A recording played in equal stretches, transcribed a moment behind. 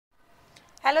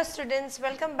Hello students,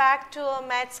 welcome back to our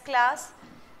maths class.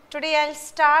 Today I'll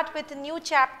start with a new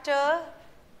chapter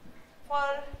for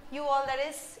you all, that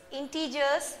is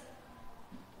integers.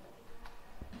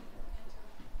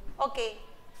 Okay,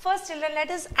 first children, let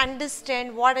us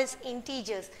understand what is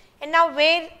integers and now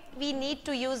where we need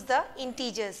to use the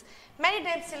integers. Many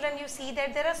times children, you see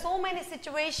that there are so many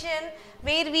situations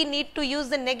where we need to use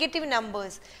the negative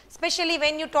numbers, especially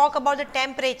when you talk about the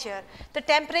temperature. The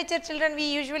temperature children,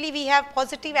 we have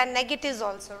positive and negatives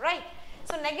also, right?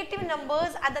 So negative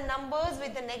numbers are the numbers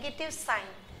with the negative sign.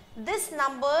 These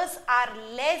numbers are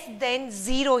less than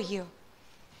 0 here,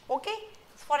 okay?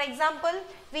 For example,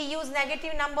 we use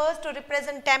negative numbers to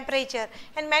represent temperature,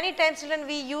 and many times children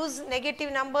we use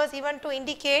negative numbers even to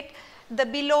indicate the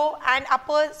below and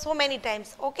upper so many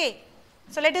times, okay.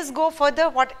 So let us go further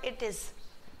what it is.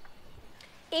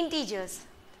 Integers,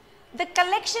 the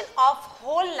collection of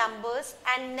whole numbers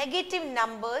and negative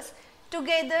numbers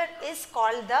together is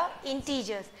called the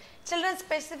integers. Children,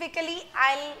 specifically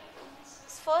I'll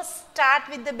first start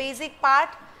with the basic part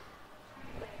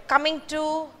coming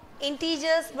to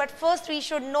integers, but first we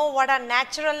should know what are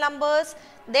natural numbers,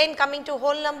 then coming to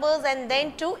whole numbers, and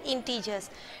then to integers.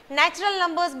 Natural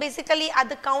numbers basically are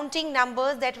the counting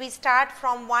numbers that we start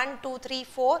from 1, 2, 3,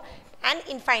 4 and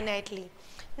infinitely.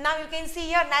 Now you can see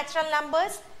here natural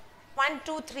numbers 1,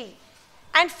 2, 3.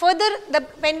 And further,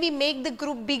 when we make the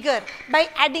group bigger, by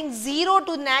adding 0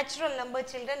 to natural number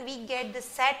children, we get the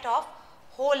set of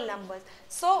whole numbers.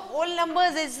 So whole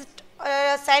numbers is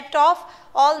a set of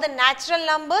all the natural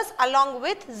numbers along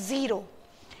with 0.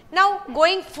 Now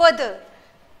going further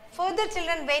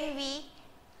children, when we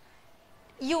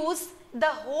use the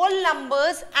whole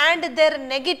numbers and their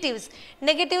negatives,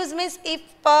 negatives means if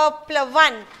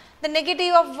 1, the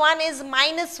negative of 1 is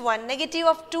 -1, negative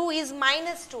of 2 is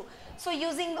 -2. So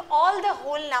using all the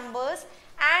whole numbers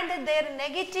and their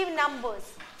negative numbers,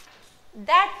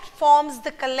 that forms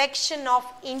the collection of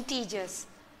integers,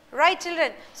 right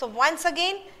children? So once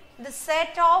again, the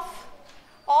set of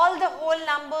all the whole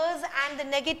numbers and the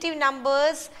negative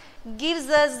numbers gives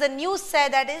us the new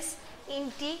set, that is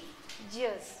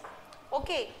integers.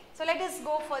 Okay, so let us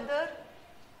go further.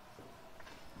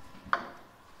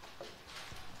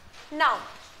 Now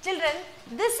children,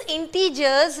 these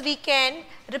integers we can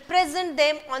represent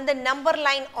them on the number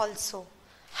line also.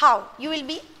 How? You will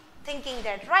be thinking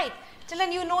that, right?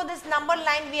 Children, you know this number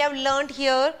line we have learned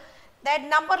here. That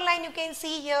number line you can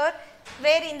see here,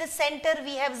 where in the center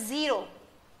we have 0.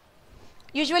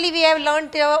 Usually we have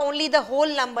learned only the whole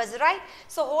numbers, right?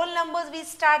 So whole numbers we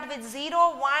start with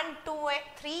 0, 1, 2,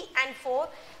 3 and 4.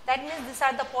 That means these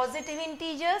are the positive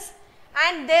integers,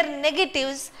 and their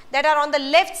negatives that are on the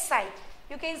left side.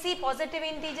 You can see positive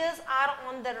integers are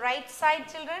on the right side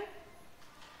children.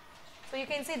 So you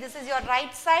can see this is your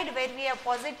right side where we have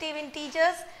positive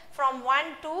integers from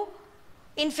 1 to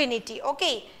infinity,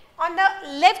 okay. On the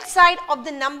left side of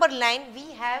the number line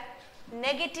we have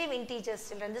negative integers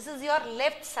children. This is your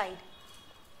left side.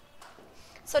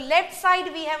 So left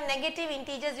side we have negative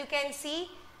integers. You can see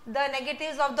the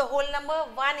negatives of the whole number.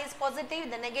 1 is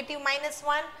positive, the negative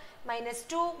 -1,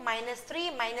 -2,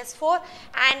 -3, -4,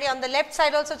 and on the left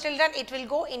side also children it will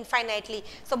go infinitely.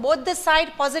 So both the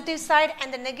side, positive side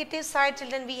and the negative side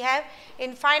children, we have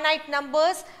infinite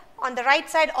numbers. On the right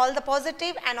side all the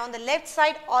positive, and on the left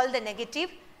side all the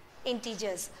negative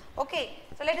integers. Okay,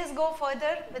 so let us go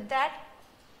further with that.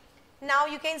 Now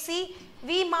you can see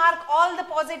we mark all the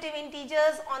positive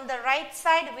integers on the right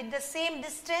side with the same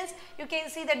distance. You can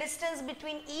see the distance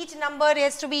between each number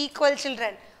has to be equal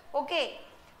children, okay.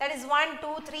 That is 1,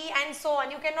 2, 3 and so on.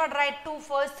 You cannot write 2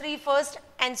 first, 3 first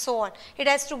and so on. It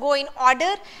has to go in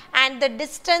order, and the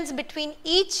distance between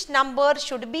each number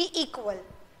should be equal.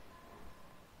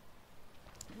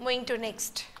 Moving to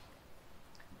next.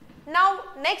 Now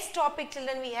next topic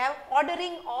children, we have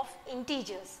ordering of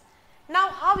integers. Now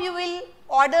how you will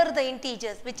order the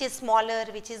integers, which is smaller,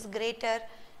 which is greater,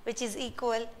 which is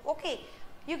equal, okay.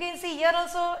 You can see here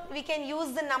also we can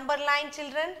use the number line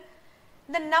children.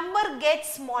 The number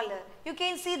gets smaller. You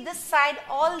can see this side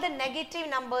all the negative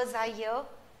numbers are here,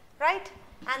 right,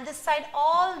 and this side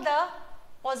all the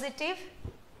positive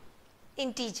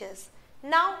integers.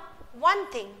 Now one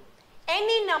thing,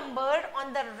 any number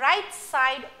on the right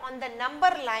side on the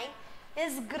number line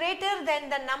is greater than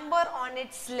the number on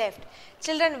its left.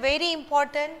 Children, very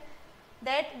important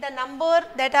that the number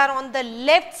that are on the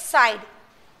left side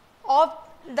of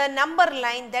the number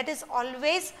line, that is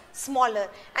always smaller,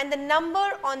 and the number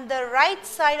on the right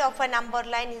side of a number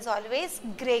line is always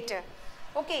greater,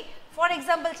 okay. For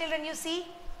example children, you see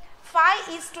 5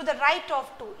 is to the right of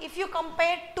 2. If you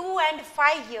compare 2 and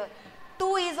 5 here,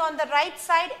 2 is on the right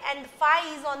side and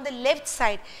 5 is on the left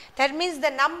side. That means the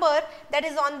number that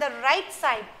is on the right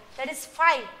side, that is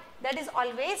 5, that is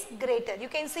always greater. You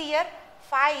can see here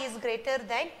 5 is greater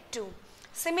than 2.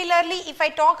 Similarly, if I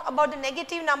talk about the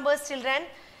negative numbers, children,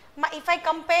 if I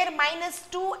compare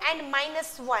 -2 and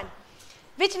 -1,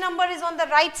 which number is on the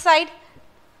right side?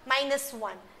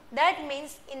 -1. That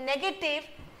means in negative,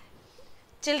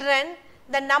 children,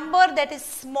 the number that is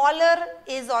smaller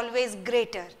is always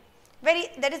greater.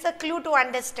 That is a clue to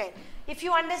understand. If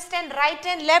you understand right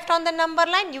and left on the number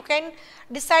line, you can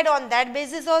decide on that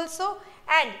basis also.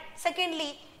 And secondly,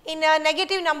 in a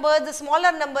negative number, the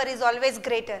smaller number is always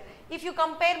greater. If you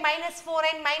compare -4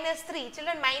 and -3,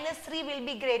 children, -3 will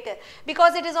be greater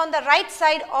because it is on the right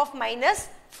side of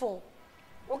 -4.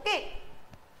 Okay.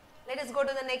 Let us go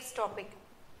to the next topic.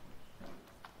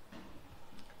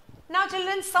 Now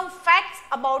children, some facts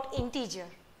about integer.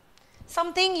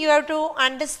 Something you have to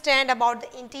understand about the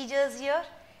integers here.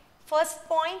 First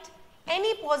point,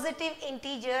 any positive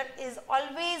integer is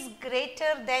always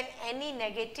greater than any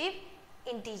negative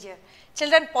integer.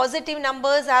 Children, positive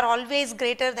numbers are always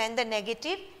greater than the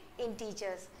negative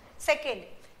integers. Second,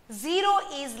 0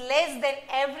 is less than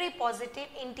every positive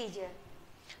integer.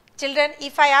 Children,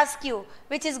 if I ask you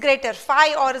which is greater,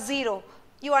 5 or 0,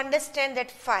 you understand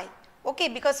that 5. Okay,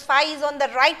 because 5 is on the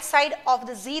right side of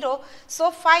the 0, so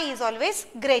 5 is always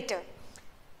greater.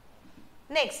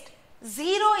 Next,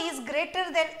 0 is greater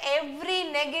than every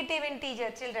negative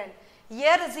integer, children.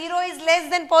 Here 0 is less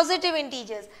than positive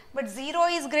integers, but 0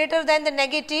 is greater than the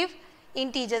negative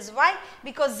integers. Why?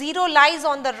 Because 0 lies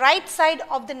on the right side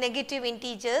of the negative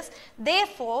integers.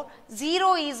 Therefore,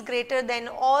 0 is greater than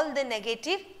all the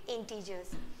negative integers.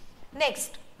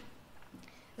 Next,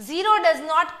 0 does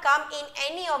not come in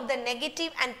any of the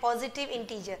negative and positive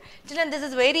integer. Children, this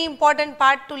is very important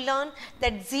part to learn,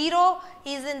 that 0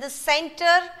 is in the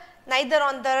center, neither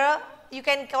on the, you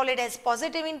can call it as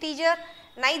positive integer,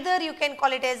 neither you can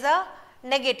call it as a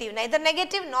negative, neither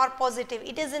negative nor positive.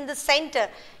 It is in the center.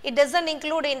 It does not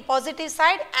include in positive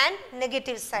side and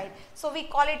negative side. So, we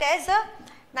call it as a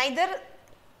neither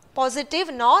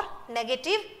positive nor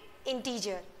negative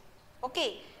integer.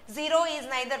 Okay. 0 is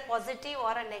neither positive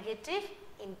or a negative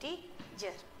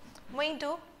integer. Moving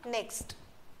to next.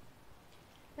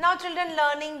 Now children,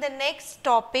 learning the next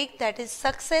topic, that is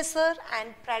successor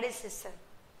and predecessor.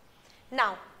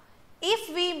 Now, if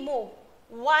we move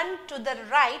 1 to the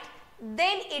right,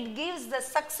 then it gives the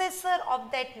successor of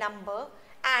that number,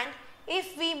 and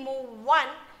if we move 1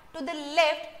 to the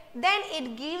left, then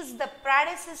it gives the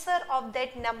predecessor of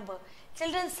that number.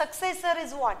 Children, successor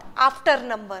is what? After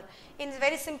number. In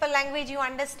very simple language, you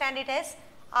understand it as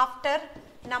after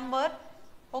number.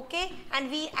 Okay, and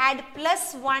we add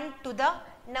 +1 to the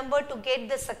number to get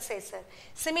the successor.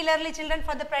 Similarly, children,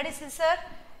 for the predecessor,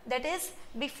 that is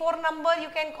before number, you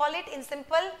can call it in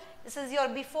simple. This is your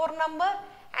before number,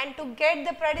 and to get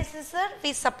the predecessor,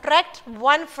 we subtract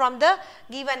 1 from the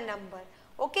given number.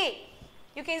 Okay,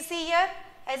 you can see here,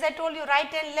 as I told you,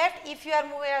 right and left. If you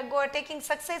are taking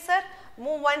successor,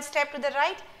 move 1 step to the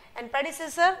right, and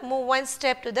predecessor, move 1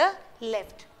 step to the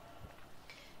left.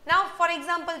 Now, for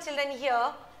example, children,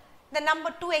 here the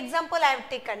number 2 example I have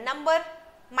taken, number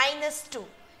 -2.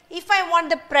 If I want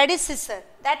the predecessor,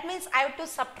 that means I have to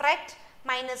subtract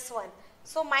 -1.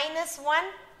 So, -1,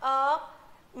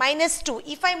 -2.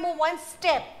 If I move 1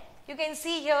 step, you can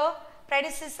see here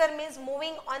predecessor means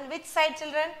moving on which side,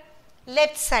 children?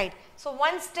 Left side. So,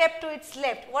 1 step to its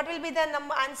left. What will be the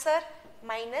number answer?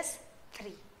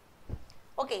 -3.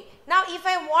 Okay. Now, if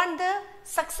I want the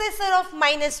successor of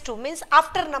 -2, means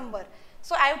after number.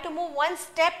 So, I have to move 1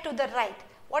 step to the right.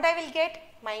 What I will get?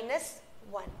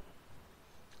 -1.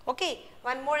 Okay.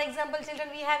 One more example, children,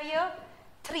 we have here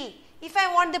 3. If I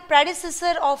want the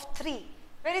predecessor of 3,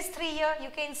 where is 3 here? You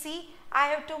can see I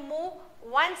have to move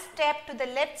 1 step to the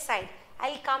left side.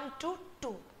 I will come to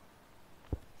 2.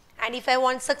 And if I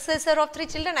want successor of 3,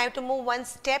 children, I have to move 1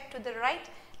 step to the right.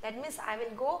 That means I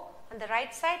will go on the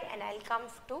right side and I will come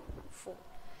to 4.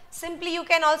 Simply you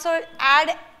can also add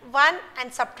 1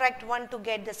 and subtract 1 to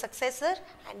get the successor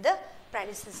and the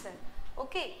predecessor.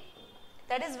 Okay.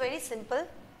 That is very simple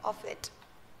of it.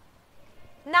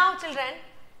 Now children,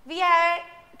 we have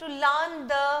to learn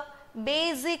the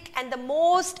basic and the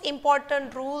most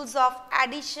important rules of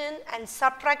addition and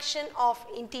subtraction of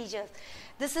integers.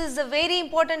 This is a very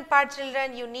important part,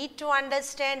 children. You need to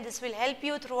understand. This will help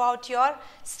you throughout your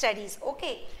studies.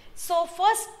 Okay. So,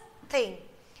 first thing,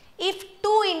 if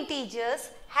 2 integers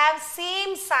have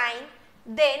same sign,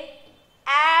 then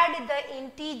add the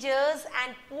integers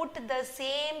and put the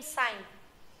same sign.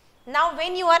 Now,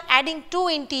 when you are adding 2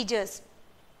 integers,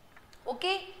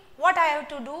 Okay, what I have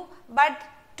to do, but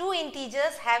two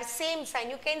integers have same sign.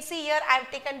 You can see here I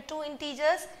have taken two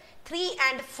integers 3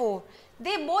 and 4.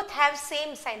 They both have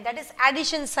same sign, that is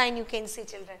addition sign, you can see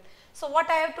children. So what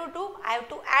I have to do, I have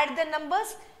to add the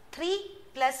numbers 3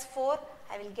 plus 4,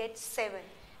 I will get 7.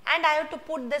 And I have to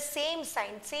put the same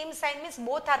sign means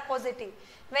both are positive.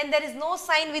 When there is no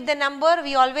sign with the number,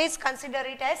 we always consider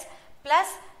it as plus,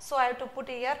 so I have to put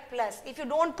here plus. If you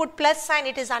don't put plus sign,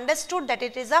 it is understood that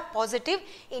it is a positive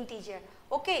integer.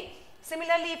 Okay.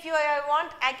 Similarly, if you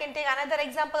want, I can take another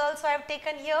example also I have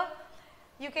taken here.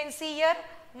 You can see here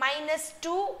minus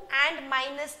 2 and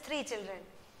minus 3 children.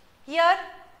 Here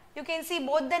you can see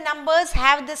both the numbers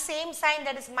have the same sign,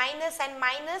 that is minus and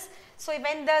minus. So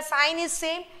when the sign is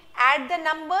same, add the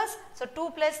numbers, so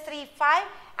 2 plus 3 5,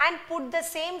 and put the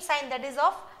same sign, that is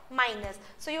of minus.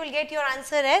 So you will get your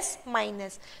answer as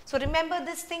minus. So remember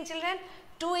this thing children,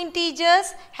 two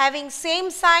integers having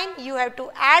same sign, you have to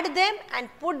add them and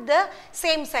put the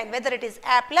same sign, whether it is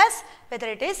a plus, whether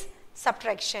it is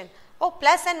subtraction. Oh,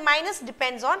 plus and minus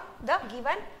depends on the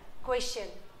given question.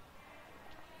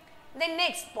 Then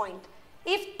next point,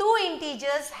 if two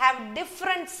integers have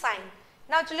different sign.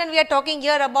 Now children, we are talking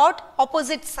here about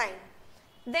opposite sign.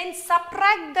 Then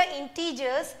subtract the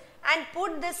integers and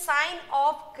put the sign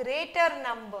of greater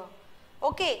number.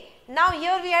 Okay, now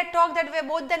here we have talked that where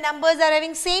both the numbers are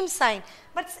having same sign.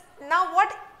 But now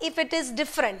what if it is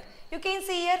different? You can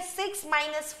see here 6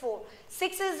 minus 4.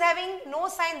 6 is having no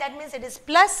sign, that means it is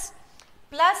plus,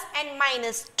 plus and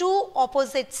minus, two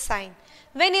opposite sign.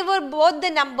 Whenever both the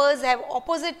numbers have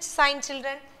opposite sign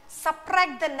children,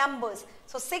 subtract the numbers.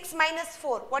 So 6 minus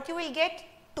 4, what you will get?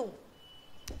 2.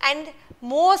 And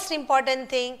most important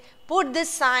thing, put the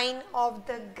sign of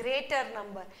the greater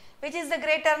number. Which is the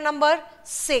greater number?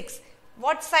 6.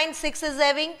 What sign 6 is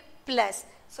having? Plus.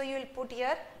 So you will put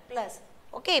here plus.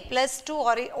 Okay, plus 2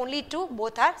 or only 2,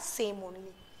 both are same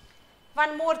only.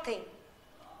 One more thing,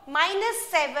 minus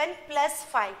 7 plus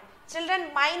 5. Children,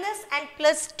 minus and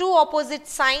plus 2 opposite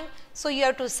sign. So you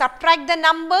have to subtract the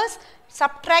numbers.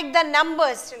 Subtract the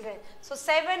numbers children. So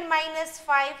 7 minus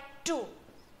 5, 2.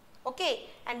 Okay,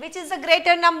 and which is the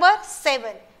greater number?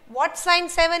 7. What sign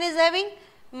 7 is having?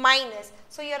 Minus.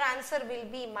 So your answer will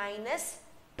be minus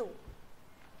 2.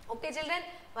 Okay children,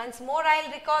 once more I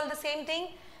will recall the same thing.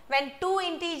 When two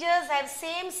integers have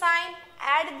same sign,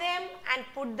 add them and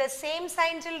put the same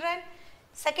sign children.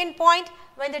 Second point,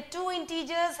 when the two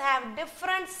integers have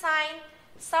different sign,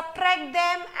 subtract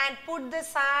them and put the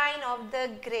sign of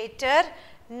the greater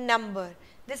number.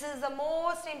 This is the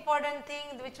most important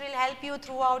thing which will help you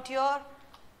throughout your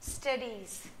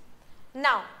studies.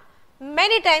 Now,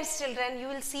 many times children, you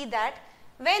will see that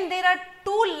when there are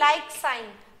two like sign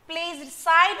placed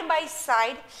side by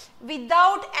side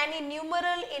without any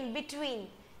numeral in between,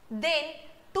 then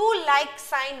two like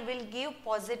sign will give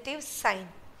positive sign.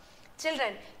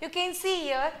 Children, you can see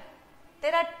here,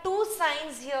 there are two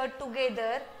signs here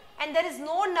together and there is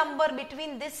no number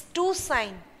between these two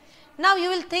signs. Now you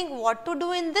will think what to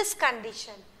do in this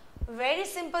condition. Very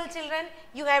simple children,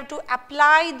 you have to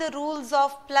apply the rules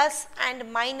of plus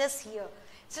and minus here.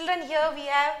 Children, here we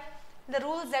have the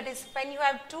rules, that is when you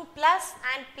have 2 plus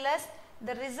and plus,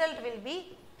 the result will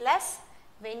be plus.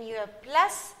 When you have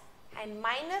plus and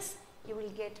minus, you will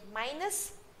get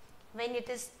minus. When it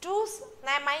is 2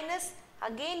 minus,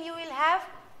 again you will have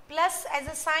plus as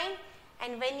a sign,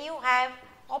 and when you have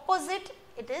opposite,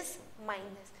 it is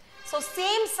minus. So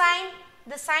same sign,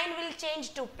 the sign will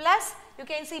change to plus. You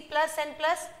can see plus and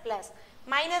plus, plus.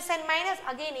 Minus and minus,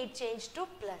 again it changed to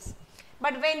plus.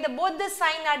 But when both the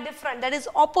sign are different, that is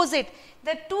opposite,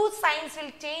 the two signs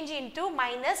will change into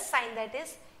minus sign, that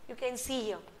is you can see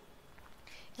here.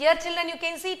 Here children, you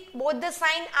can see both the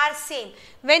sign are same.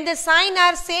 When the sign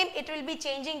are same, it will be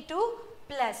changing to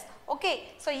plus. Okay,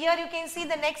 so here you can see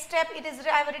the next step, it is, I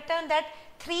have written that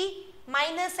 3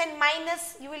 minus and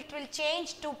minus, it will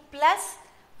change to plus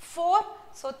 4.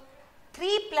 So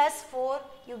 3 plus 4,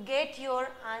 you get your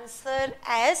answer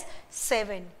as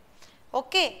 7.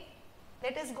 Okay,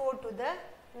 let us go to the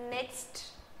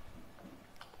next.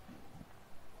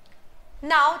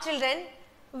 Now children,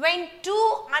 when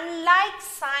two unlike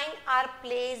signs are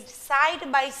placed side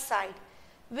by side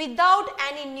without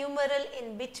any numeral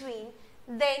in between,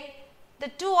 then the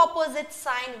two opposite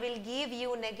sign will give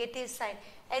you negative sign.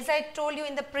 As I told you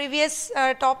in the previous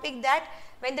topic, that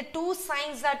when the two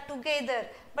signs are together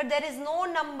but there is no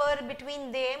number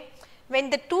between them, when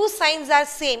the two signs are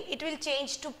same, it will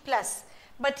change to plus.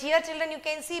 But here children, you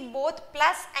can see both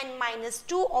plus and minus,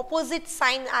 two opposite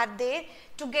signs are there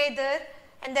together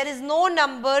and there is no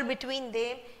number between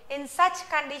them. In such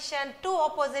condition, two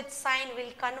opposite sign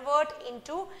will convert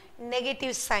into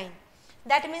negative sign.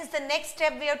 That means the next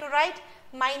step we have to write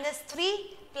minus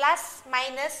 3 plus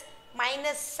minus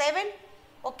minus 7.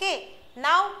 Okay.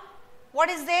 Now what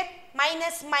is there?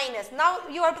 Minus minus. Now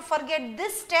you have to forget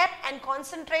this step and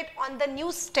concentrate on the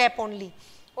new step only.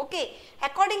 Okay.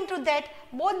 According to that,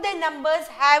 both the numbers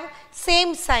have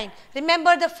same sign.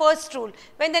 Remember the first rule.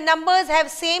 When the numbers have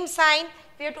same sign,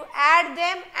 we have to add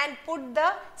them and put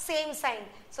the same sign.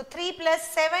 So 3 plus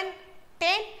 7,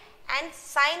 10, and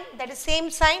sign, that is same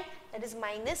sign, that is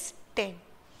minus 10.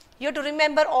 You have to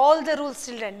remember all the rules,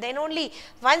 children. Then only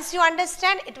once you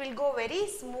understand, it will go very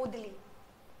smoothly.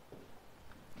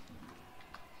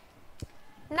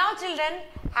 Now children,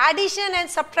 addition and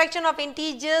subtraction of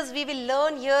integers we will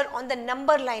learn here on the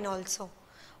number line also.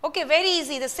 Okay, very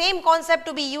easy. The same concept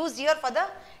to be used here for the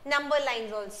number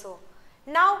lines also.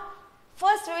 Now,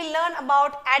 first we will learn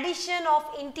about addition of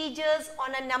integers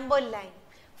on a number line.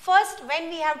 First, when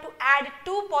we have to add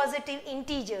two positive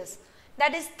integers,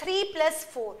 that is 3 plus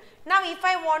 4. Now, if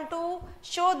I want to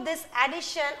show this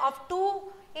addition of two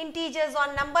integers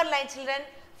on number line, children,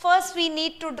 first we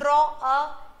need to draw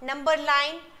a number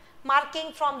line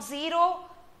marking from 0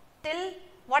 till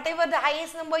whatever the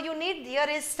highest number you need. Here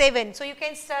is 7. So, you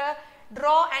can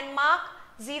draw and mark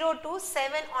 0 to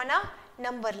 7 on a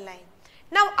number line.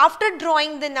 Now, after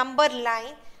drawing the number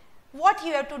line, what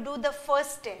you have to do the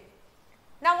first step?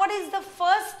 Now, what is the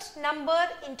first number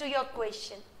into your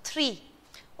question? 3.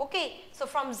 Okay. So,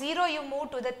 from 0 you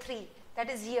move to the 3, that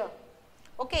is here.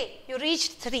 Okay. You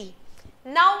reached 3.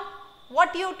 Now,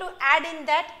 what you have to add in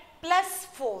that? Plus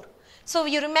 4. So,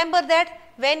 you remember that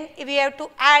when we have to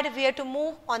add, we have to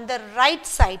move on the right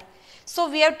side. So,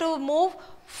 we have to move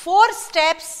 4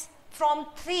 steps from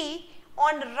 3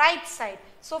 on right side.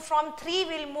 So, from 3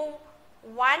 we will move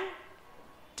 1,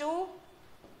 2,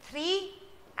 3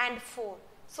 and 4.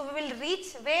 So, we will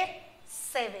reach where?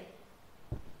 7.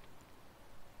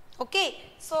 Okay.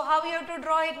 So, how you have to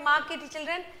draw it? Mark it,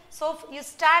 children. So, you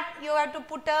start, you have to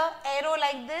put a arrow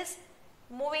like this,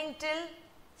 moving till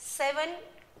 7,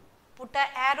 put a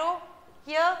arrow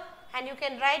here and you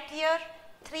can write here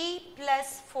 3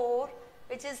 plus 4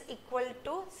 which is equal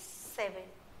to 7.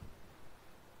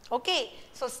 Okay.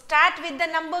 So, start with the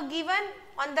number given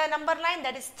on the number line,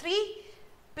 that is 3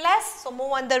 plus, so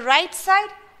move on the right side.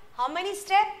 How many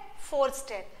steps? 4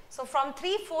 steps. So, from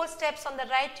 4 steps on the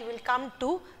right you will come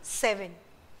to 7.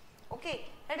 Okay.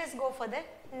 Let us go for the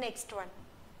next one.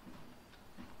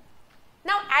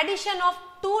 Now, addition of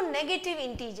two negative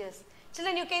integers.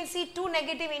 Children, you can see two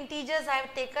negative integers I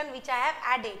have taken which I have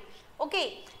added.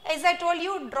 Okay. As I told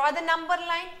you, draw the number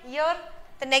line. Here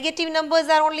the negative numbers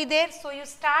are only there. So, you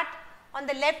start on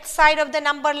the left side of the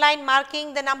number line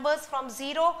marking the numbers from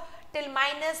 0 till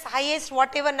minus highest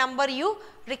whatever number you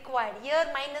required. Here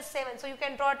minus 7. So, you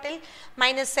can draw till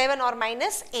minus 7 or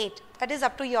minus 8. That is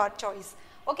up to your choice.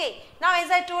 Okay. Now, as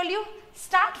I told you,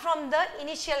 start from the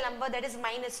initial number, that is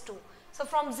minus 2. So,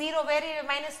 from 0 where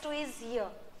minus 2 is here.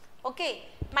 Okay.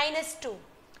 Minus 2.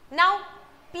 Now,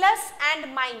 plus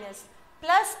and minus.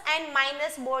 Plus and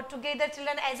minus both together,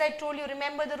 children, as I told you,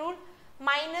 remember the rule,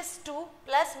 minus 2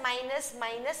 plus minus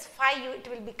minus 5 it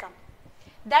will become.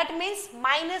 That means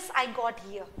minus I got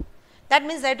here. That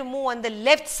means I have to move on the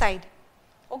left side.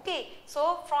 Okay.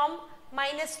 So, from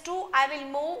minus 2 I will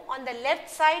move on the left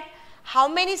side. How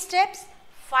many steps?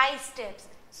 5 steps.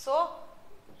 So,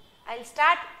 I will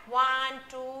start 1,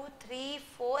 2, 3,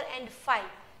 4 and 5.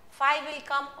 5 will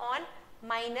come on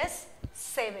minus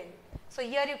 7. So,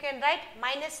 here you can write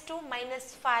minus 2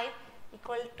 minus 5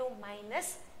 equal to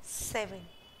minus 7.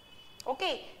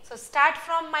 Okay. So, start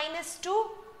from minus 2,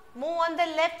 move on the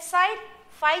left side,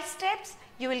 5 steps,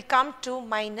 you will come to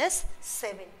minus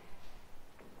 7.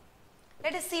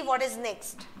 Let us see what is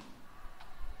next.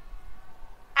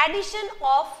 Addition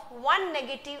of one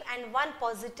negative and one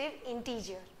positive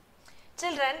integer.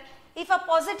 Children, if a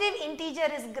positive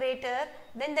integer is greater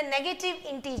than the negative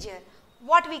integer,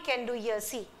 what we can do here?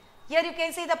 See, here you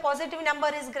can see the positive number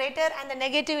is greater and the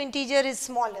negative integer is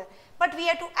smaller, but we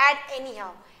have to add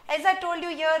anyhow. As I told you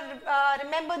here,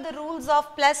 remember the rules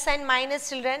of plus and minus,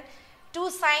 children. Two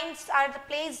signs are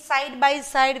placed side by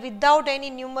side without any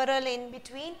numeral in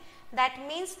between. That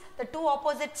means the two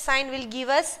opposite sign will give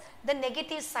us the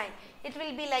negative sign. It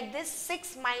will be like this,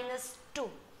 6 minus 2.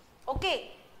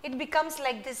 Okay. It becomes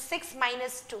like this, 6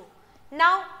 minus 2.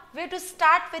 Now, we have to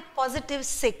start with positive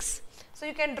 6. So,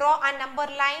 you can draw a number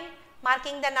line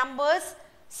marking the numbers.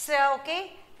 So,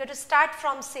 okay, you have to start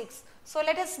from 6. So,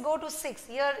 let us go to 6.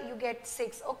 Here you get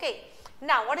 6. Okay.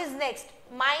 Now, what is next?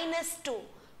 Minus 2.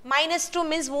 Minus 2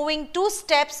 means moving 2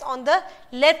 steps on the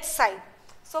left side.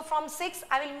 So from 6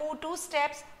 I will move 2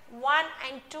 steps, 1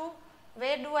 and 2.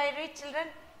 Where do I reach, children?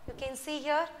 You can see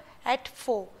here at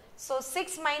 4. So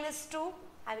 6 minus 2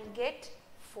 I will get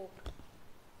 4.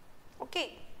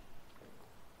 Okay.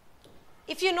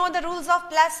 If you know the rules of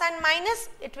plus and minus,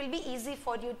 it will be easy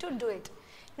for you to do it.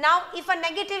 Now if a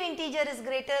negative integer is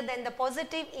greater than the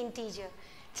positive integer,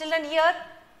 children, here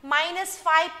minus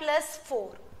 5 plus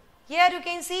 4. Here you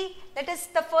can see that is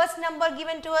the first number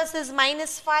given to us is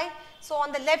minus 5. So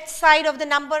on the left side of the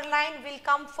number line will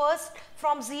come first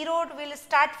from 0, we will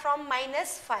start from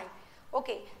minus 5.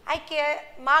 Okay, I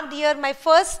marked here my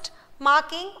first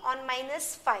marking on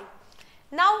minus 5.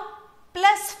 Now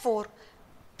plus 4.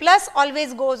 Plus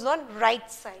always goes on right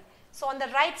side. So on the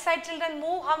right side, children,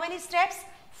 move how many steps?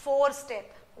 4 steps.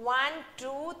 1,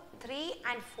 2, 3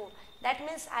 and 4. That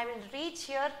means I will reach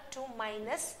here to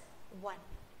minus 1.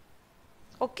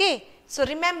 Okay. So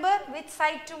remember which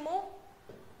side to move.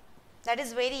 That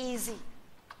is very easy.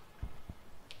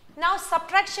 Now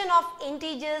subtraction of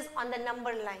integers on the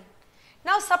number line.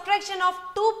 Now subtraction of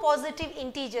 2 positive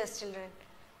integers, children.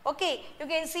 Okay, you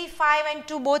can see 5 and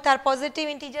 2 both are positive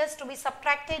integers to be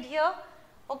subtracted here.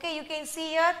 Okay, you can see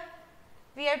here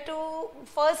we have to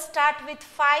first start with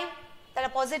 5, that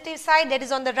is positive side, that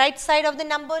is on the right side of the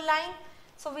number line.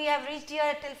 So we have reached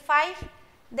here till 5.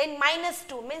 Then minus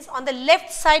 2 means on the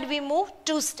left side we move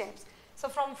 2 steps. So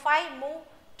from 5 move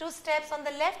 2 steps on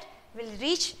the left, will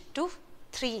reach to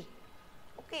 3.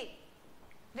 Okay.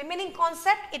 Remaining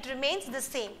concept, it remains the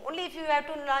same, only if you have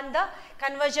to learn the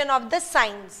conversion of the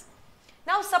signs.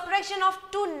 Now subtraction of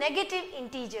 2 negative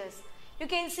integers. You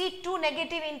can see 2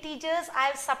 negative integers I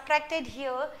have subtracted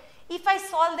here. If I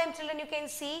solve them, children, you can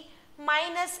see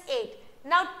minus 8.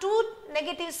 Now 2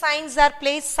 negative signs are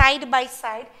placed side by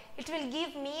side. It will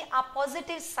give me a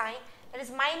positive sign, that is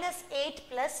minus 8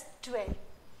 plus 12.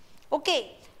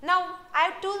 Okay. Now I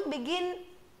have to begin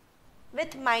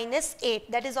with minus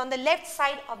 8, that is on the left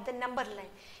side of the number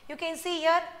line. You can see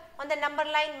here on the number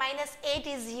line minus 8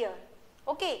 is here.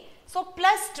 Okay. So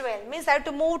plus 12 means I have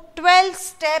to move 12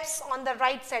 steps on the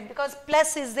right side because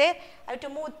plus is there. I have to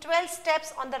move 12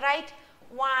 steps on the right.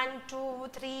 1, 2,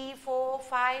 3, 4,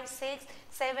 5, 6,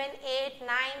 7, 8, 9,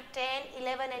 10,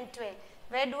 11 and 12.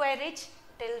 Where do I reach?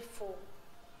 Till 4.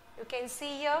 You can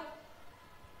see here.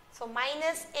 So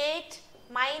minus 8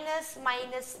 minus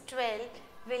minus 12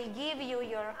 will give you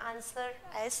your answer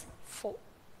as 4.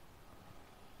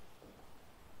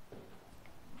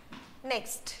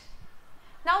 Next.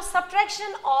 Now subtraction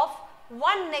of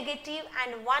 1 negative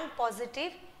and 1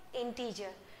 positive integer.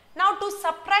 Now to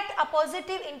subtract a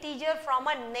positive integer from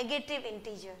a negative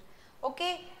integer.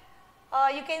 Okay.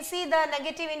 You can see the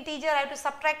negative integer, I have to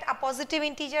subtract a positive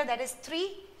integer, that is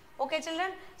 3. Okay,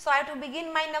 children. So I have to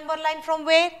begin my number line from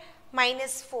where?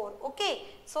 Minus 4. Okay.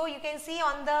 So you can see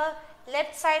on the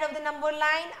left side of the number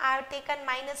line I have taken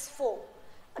minus 4.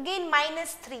 Again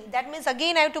minus 3. That means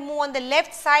again I have to move on the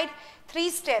left side 3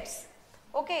 steps.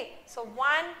 Okay. So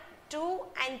 1, 2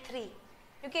 and 3.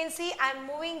 You can see I am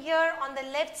moving here on the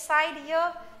left side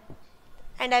here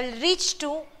and I will reach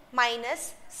to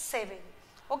minus 7.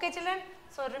 Okay, children.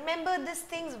 So remember these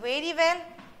things very well.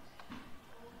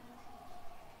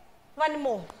 One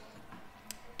more.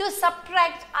 To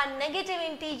subtract a negative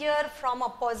integer from a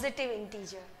positive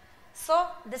integer. So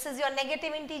this is your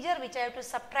negative integer which I have to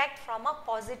subtract from a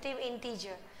positive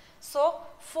integer. So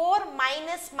 4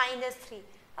 minus minus 3.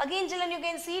 Again, children, you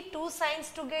can see 2 signs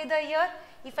together here.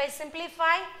 If I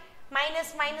simplify,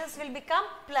 minus minus will become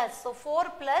plus. So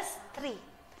 4 plus 3.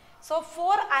 So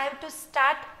 4 I have to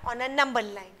start on a number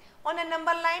line. On a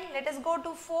number line, let us go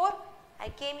to 4. I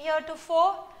came here to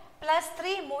 4 plus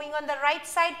 3, moving on the right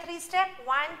side 3 steps,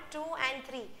 1, 2 and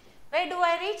 3. Where do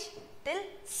I reach? Till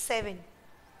 7.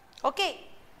 Okay.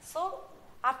 So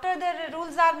after the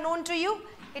rules are known to you,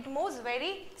 it moves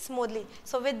very smoothly.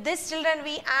 So with this, children,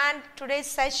 we end today's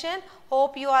session.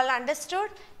 Hope you all understood.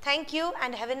 Thank you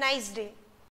and have a nice day.